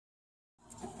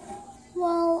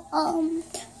Um,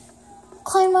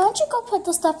 Klein, why don't you go put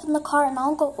the stuff in the car and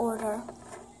I'll go order?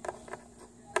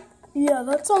 Yeah,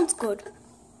 that sounds good.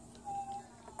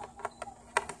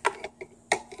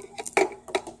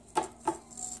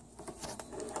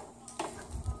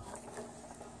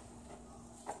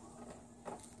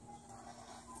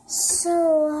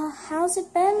 So, how's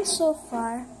it been so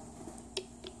far?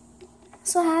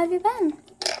 So, how have you been?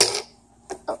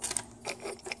 Oh.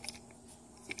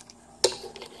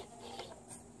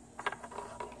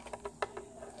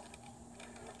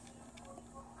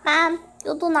 Mom,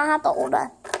 you do not have to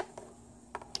order.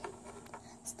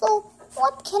 So,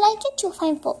 what can I get you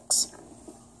fine folks?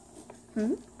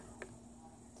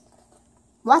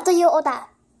 What do you order?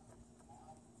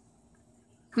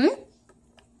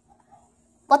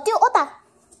 What do you order?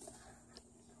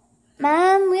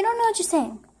 Ma'am, we don't know what you're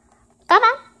saying. Come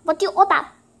on, what do you order?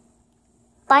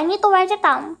 Do I need to write it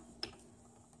down?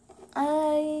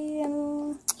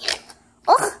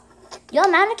 Ugh, you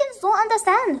Americans don't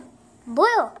understand, do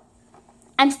you?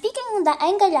 I'm speaking the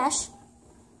English.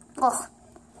 Ugh.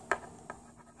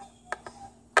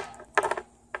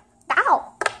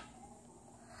 Ow.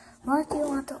 What do you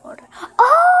want to order?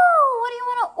 Oh, what do you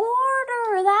want to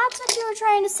order? That's what you were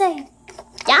trying to say.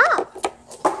 Yeah.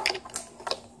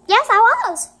 Yes, I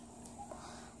was.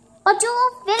 But you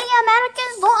really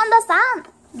Americans don't understand,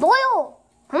 do you?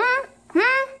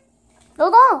 You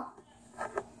don't.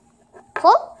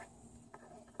 So,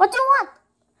 what do you want?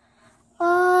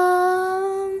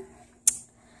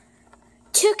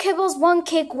 2 kibbles, 1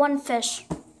 cake, 1 fish,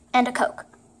 and a Coke.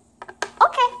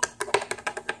 Okay.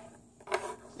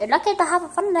 You're lucky to have a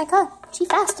fun like her. She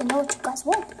fast and know what you guys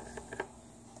want.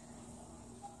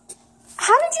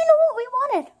 How did you know what we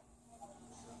wanted?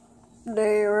 Do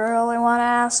you really want to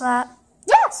ask that?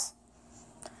 Yes.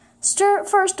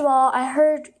 First of all, I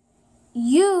heard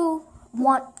you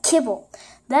want kibble.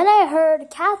 Then I heard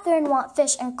Catherine want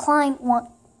fish and Klein want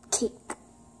cake.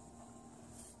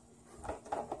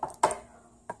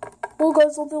 Well,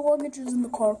 guys, all the luggage is in the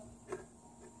car.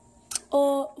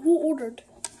 Who ordered?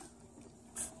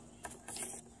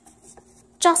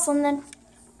 Jocelyn then.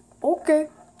 Okay.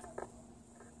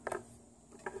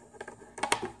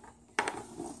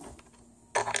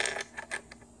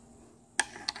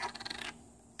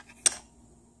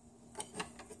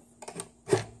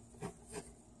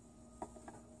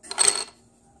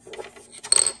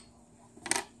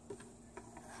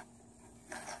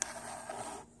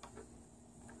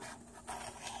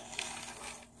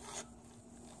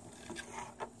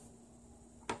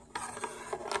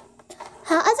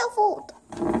 How is the food?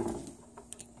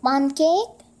 1 cake?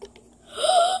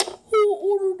 Who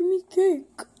ordered me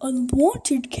cake?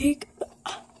 Unwanted cake?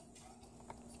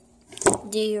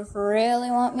 Do you really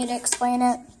want me to explain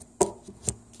it?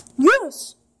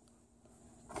 Yes.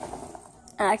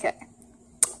 Okay.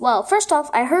 Well, first off,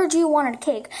 I heard you wanted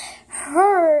cake.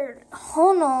 Heard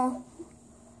Hono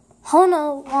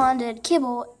wanted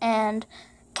kibble and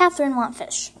Catherine want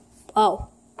fish. Oh,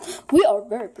 we are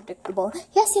very predictable.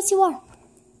 Yes, you are.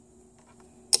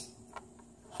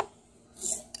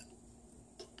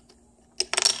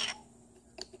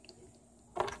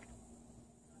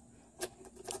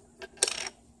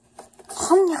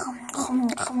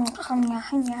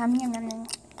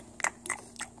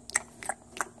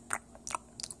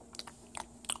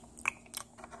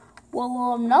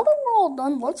 Well, now that we're all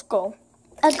done, let's go.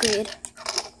 Agreed.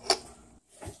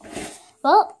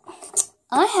 Well,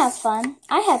 I had fun.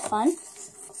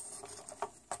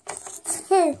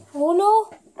 Hey, Hono,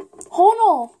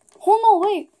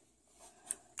 wait.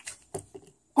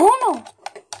 Hono,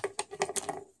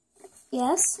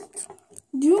 Yes?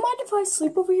 do you mind if I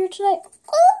sleep over here tonight?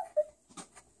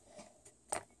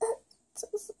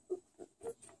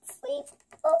 Sleep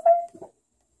over?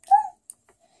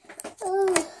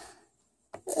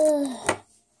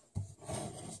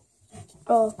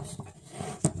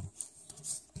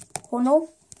 Hono?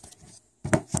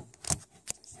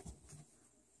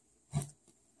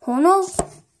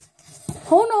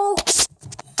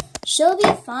 She'll be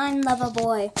fine, lover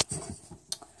boy.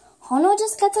 Hono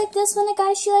just gets like this when a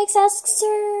guy she likes asks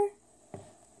her.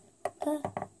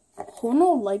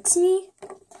 Hono likes me?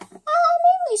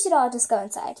 Maybe we should all just go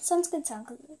inside. Sounds good.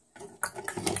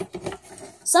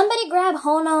 Somebody grab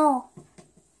Hono.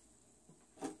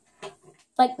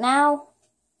 Like now.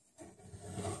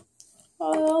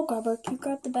 I'll grab her. Can you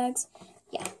grab the bags?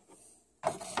 Yeah.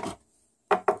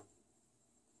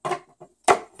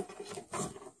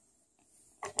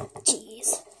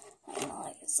 Jeez. I don't know how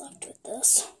I get left with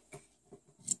this.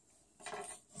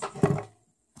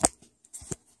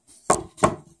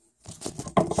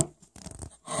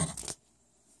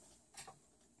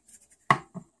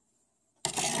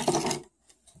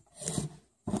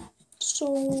 So,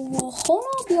 will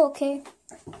Hono be okay?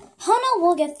 Hono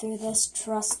will get through this,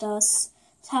 trust us.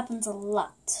 This happens a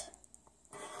lot.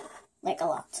 Like a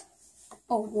lot.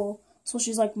 Oh, well, so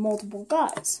she's like multiple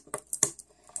guys.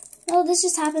 No, this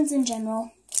just happens in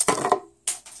general.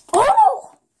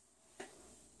 Oh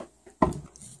no!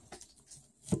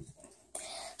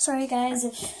 Sorry guys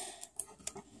if...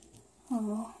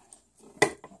 Oh.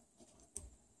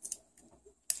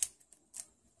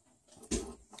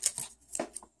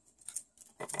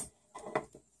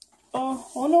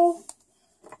 Hono,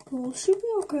 will she be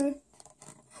okay?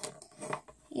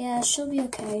 Yeah, she'll be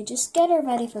okay. Just get her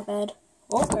ready for bed.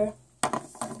 Okay.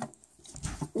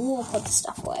 We'll put the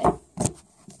stuff away.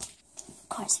 Of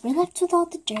course, we left with all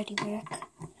the dirty work.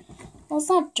 Well, it's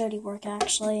not dirty work,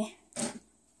 actually.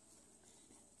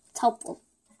 It's helpful.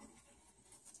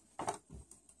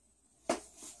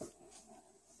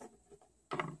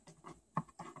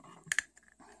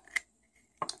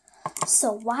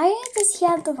 So why does he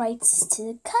have the rights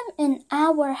to come in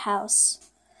our house?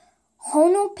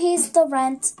 Hono pays the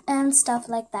rent and stuff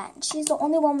like that. She's the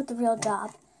only one with the real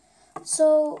job.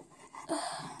 So,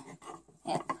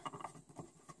 yeah.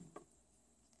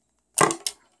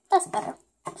 That's better.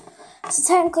 So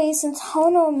technically, since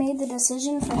Hono made the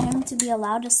decision for him to be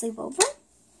allowed to sleep over,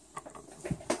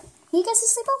 he gets to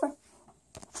sleep over.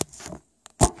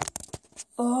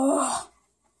 Ugh.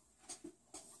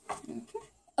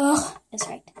 Ugh is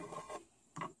right.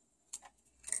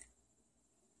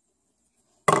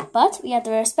 But we have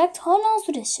to respect Hono's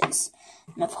wishes.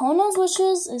 And if Hono's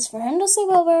wishes is for him to sleep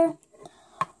over,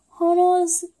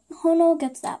 Hono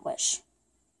gets that wish.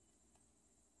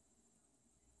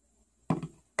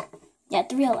 You have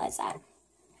to realize that.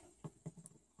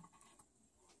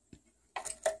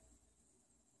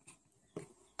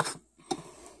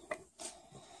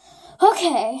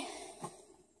 Okay.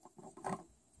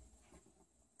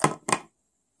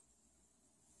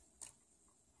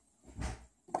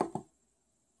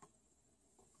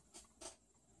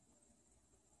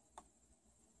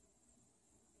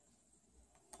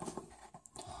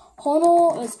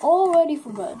 Hono is all ready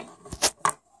for bed.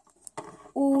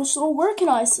 Oh, so where can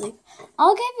I sleep?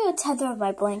 I'll give you a tether of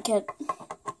my blanket.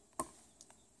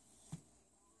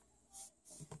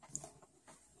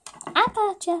 I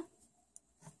gotcha.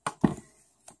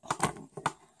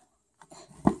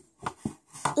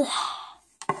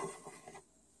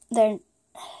 There,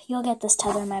 you'll get this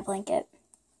tether in my blanket.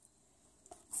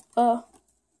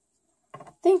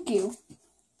 Thank you.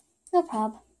 No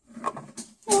problem.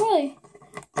 Oh, really?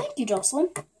 Thank you, Jocelyn.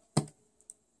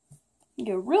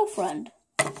 You're a real friend.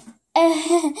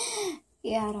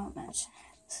 Yeah, I don't mention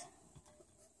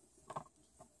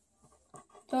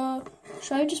it.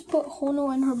 Should I just put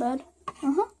Hono in her bed?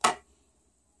 Uh-huh.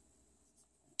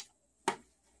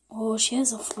 Oh, she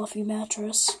has a fluffy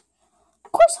mattress.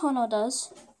 Of course Hono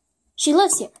does. She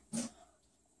lives here.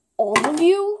 All of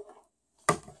you?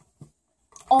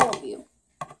 All of you.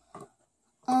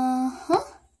 Uh-huh.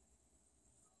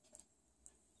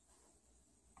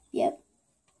 Yep.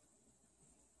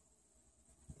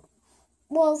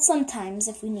 Well, sometimes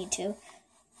if we need to.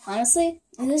 Honestly,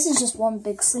 this is just one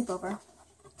big sleepover.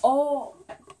 Oh.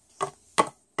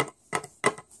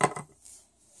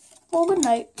 Well, good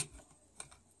night.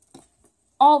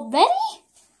 Already?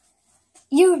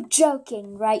 You're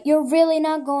joking, right? You're really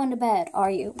not going to bed, are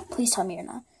you? Please tell me you're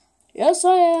not. Yes,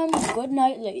 I am. Good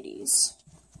night, ladies.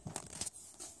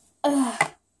 Ugh.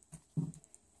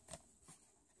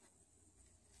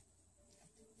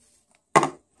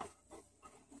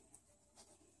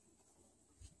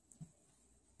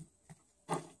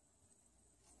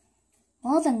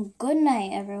 Well then, good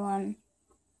night, everyone.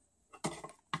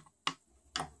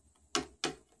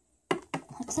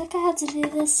 Looks like I have to do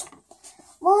this.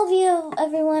 Love you,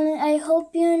 everyone. I hope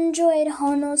you enjoyed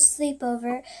Hono's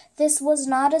sleepover. This was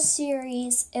not a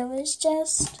series. It was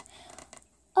just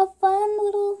a fun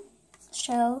little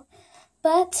show.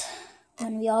 But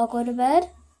when we all go to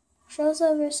bed, show's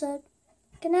over, so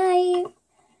good night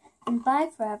and bye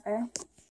forever.